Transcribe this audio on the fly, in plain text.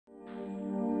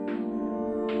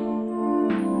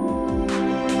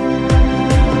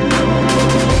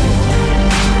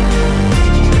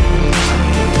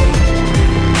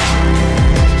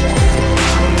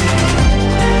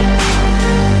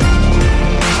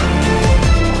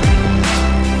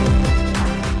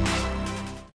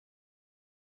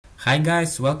Hi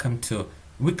guys, welcome to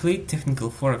weekly technical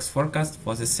forex forecast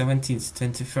for the 17th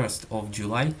 21st of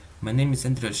July. My name is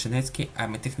Andrei Shenetsky.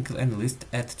 I'm a technical analyst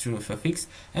at Forex,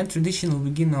 and traditionally we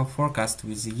begin our forecast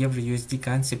with the Euro USD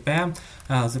currency pair.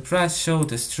 The price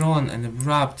showed a strong and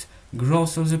abrupt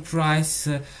growth of the price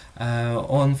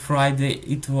on Friday.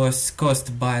 It was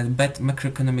caused by bad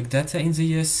macroeconomic data in the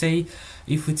USA.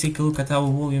 If we take a look at our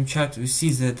volume chart, we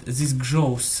see that this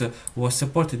growth was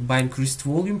supported by increased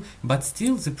volume, but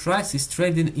still the price is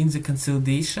trading in the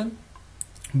consolidation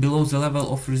below the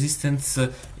level of resistance.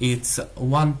 It's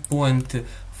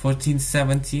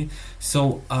 1.1470.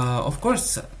 So of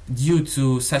course, due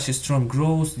to such a strong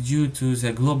growth, due to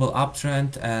the global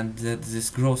uptrend, and that this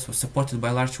growth was supported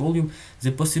by large volume,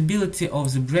 the possibility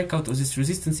of the breakout of this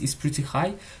resistance is pretty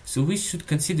high. So we should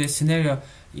consider a scenario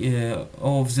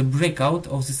of the breakout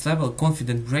of this level,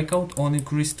 confident breakout on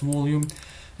increased volume,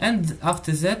 and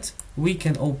after that we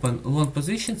can open long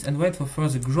positions and wait for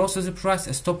further growth of the price.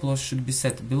 A stop loss should be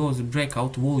set below the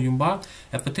breakout volume bar.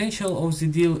 A potential of the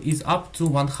deal is up to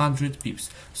 100 pips.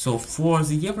 So for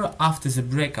the euro, after the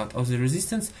breakout of the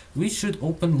resistance, we should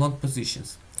open long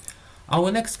positions. Our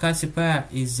next currency pair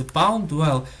is the pound.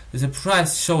 Well, the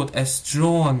price showed a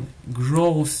strong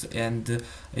growth, and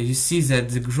you see that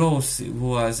the growth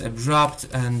was abrupt,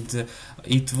 and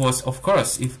it was, of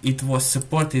course, if it was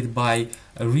supported by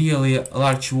a really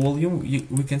large volume.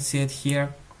 We can see it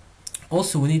here.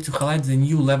 Also, we need to highlight the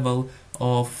new level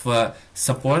of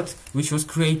support which was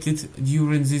created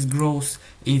during this growth.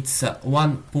 It's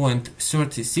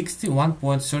 1.3060,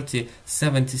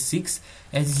 1.3076.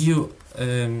 As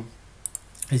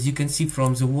you can see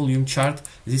from the volume chart,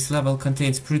 this level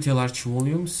contains pretty large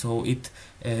volume, so it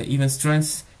even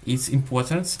strengthens its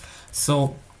importance.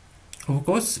 So, of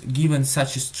course, given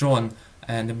such a strong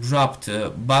and abrupt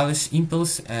bullish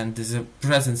impulse and the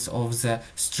presence of the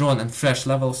strong and fresh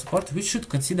level of support, we should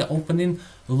consider opening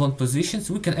long positions.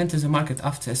 We can enter the market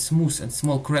after a smooth and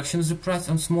small correction of the price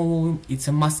on small volume. It's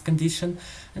a must condition.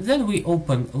 And then we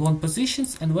open long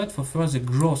positions and wait for further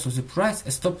growth of the price.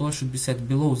 A stop loss should be set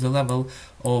below the level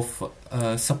of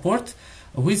support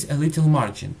with a little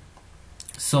margin.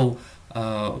 So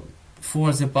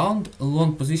for the pound,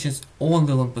 long positions,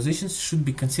 only long positions should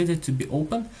be considered to be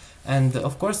open. And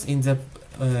of course, in the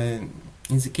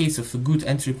case of a good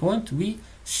entry point, we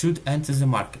should enter the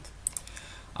market.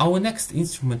 Our next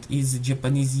instrument is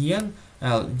Japanese yen.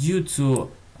 Due to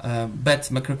bad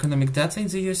macroeconomic data in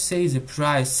the USA, the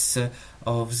price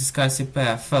of this currency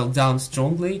pair fell down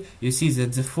strongly. You see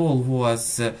that the fall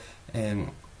was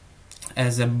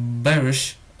as a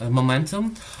bearish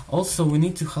momentum. Also, we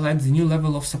need to highlight the new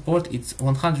level of support. It's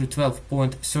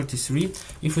 112.33.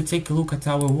 If we take a look at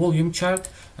our volume chart,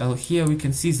 here we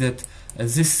can see that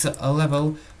this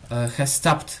level has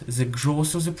stopped the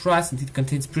growth of the price, and it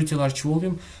contains pretty large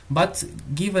volume. But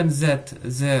given that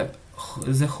the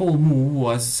whole move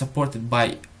was supported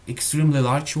by extremely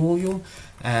large volume,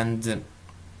 and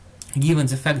given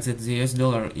the fact that the US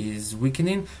dollar is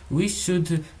weakening, we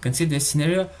should consider a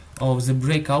scenario of the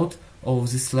breakout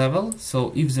of this level.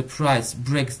 So if the price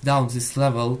breaks down this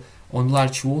level on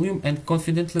large volume and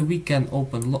confidently, we can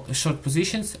open short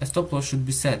positions. A stop loss should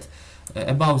be set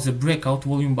above the breakout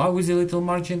volume bar with a little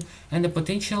margin, and the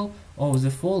potential of the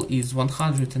fall is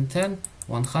 110,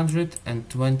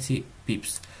 120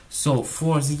 pips. So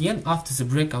for the yen, after the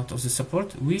breakout of the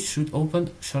support, we should open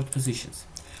short positions.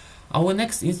 Our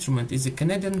next instrument is the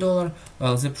Canadian dollar.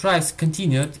 Well, the price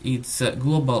continued its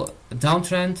global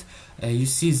downtrend. You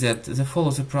see that the fall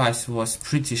of the price was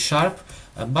pretty sharp,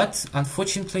 but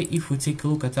unfortunately, if we take a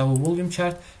look at our volume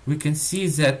chart, we can see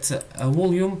that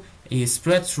volume is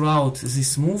spread throughout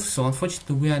this move. So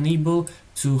unfortunately, we are unable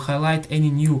to highlight any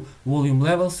new volume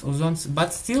levels or zones,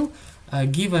 but still,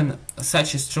 given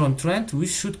such a strong trend, we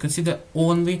should consider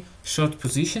only short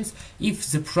positions. If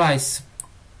the price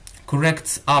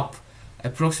corrects up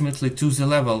approximately to the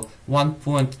level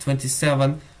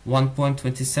 1.27,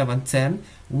 1.2710,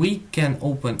 we can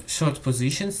open short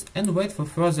positions and wait for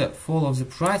further fall of the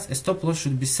price. A stop loss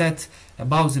should be set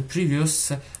above the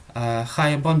previous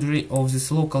higher boundary of this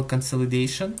local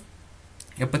consolidation.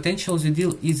 A potential of the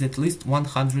deal is at least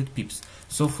 100 pips.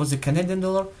 So for the Canadian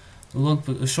dollar,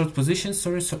 short positions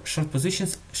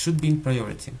should be in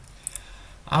priority.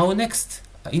 Our next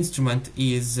instrument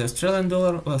is Australian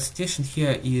dollar. Well, situation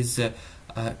here is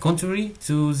contrary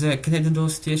to the Canadian dollar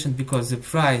situation, because the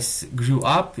price grew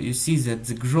up. You see that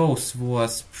the growth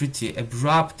was pretty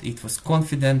abrupt, it was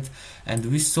confident, and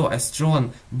we saw a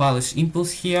strong bullish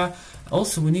impulse here.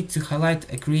 Also, we need to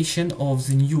highlight a creation of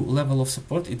the new level of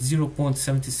support. It's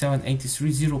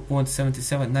 0.7783,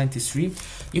 0.7793.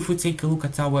 If we take a look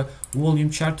at our volume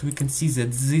chart, we can see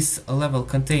that this level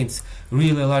contains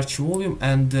really large volume,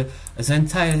 and the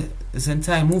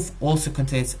entire move also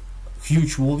contains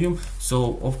huge volume.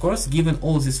 So of course, given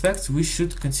all these facts, we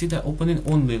should consider opening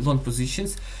only long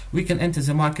positions. We can enter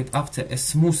the market after a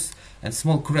smooth and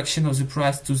small correction of the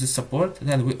price to the support.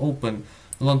 Then we open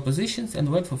long positions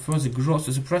and wait for further growth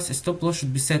of the price. A stop loss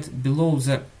should be set below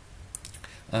the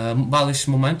bullish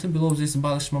momentum, below this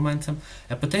bullish momentum.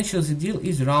 A potential of the deal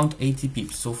is around 80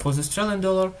 pips. So for the Australian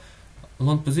dollar,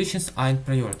 long positions are in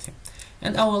priority.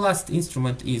 And our last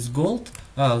instrument is gold.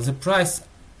 The price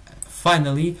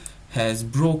finally has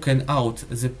broken out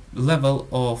the level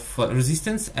of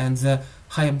resistance and the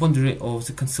higher boundary of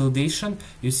the consolidation.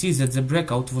 You see that the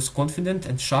breakout was confident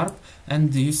and sharp,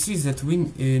 and you see that we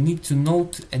need to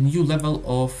note a new level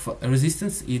of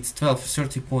resistance. It's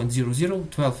 1230.00,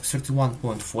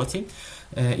 1231.40.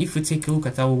 If we take a look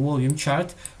at our volume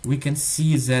chart, we can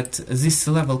see that this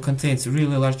level contains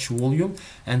really large volume,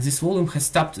 and this volume has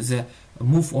stopped the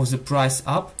move of the price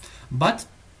up. But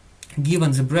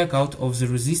given the breakout of the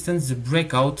resistance, the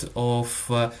breakout of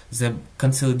the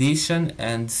consolidation,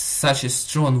 and such a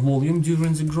strong volume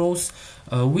during the growth,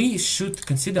 we should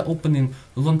consider opening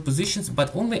long positions,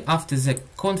 but only after the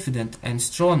confident and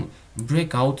strong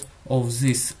breakout of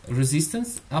this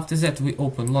resistance. After that, we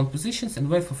open long positions and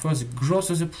wait for further growth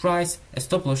of the price. A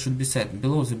stop loss should be set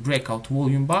below the breakout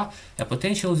volume bar. A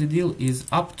potential of the deal is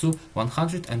up to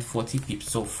 140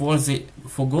 pips. So for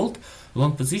gold,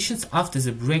 long positions after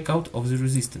the breakout of the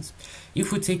resistance.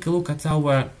 If we take a look at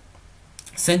our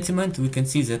sentiment, we can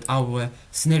see that our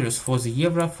scenarios for the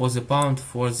euro, for the pound,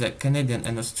 for the Canadian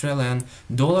and Australian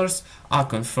dollars are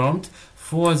confirmed.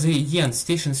 For the yen,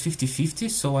 situation is 50-50,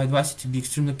 so I advise you to be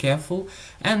extremely careful.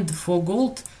 And for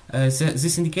gold,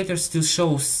 this indicator still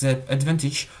shows the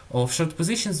advantage of short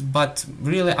positions, but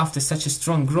really after such a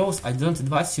strong growth, I don't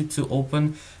advise you to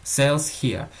open sales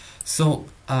here. So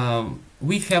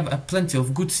we have plenty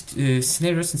of good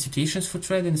scenarios and situations for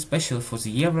trading, especially for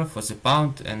the euro, for the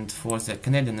pound, and for the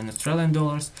Canadian and Australian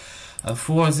dollars.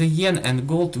 For the yen and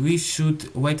gold, we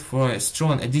should wait for a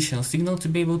strong additional signal to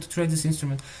be able to trade this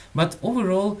instrument. But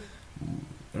overall,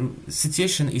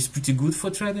 situation is pretty good for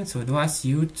trading, so I advise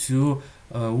you to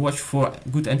watch for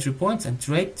good entry points and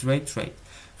trade.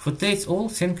 For today it's all.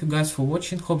 Thank you guys for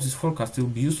watching. Hope this forecast will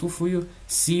be useful for you.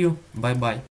 See you. Bye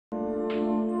bye.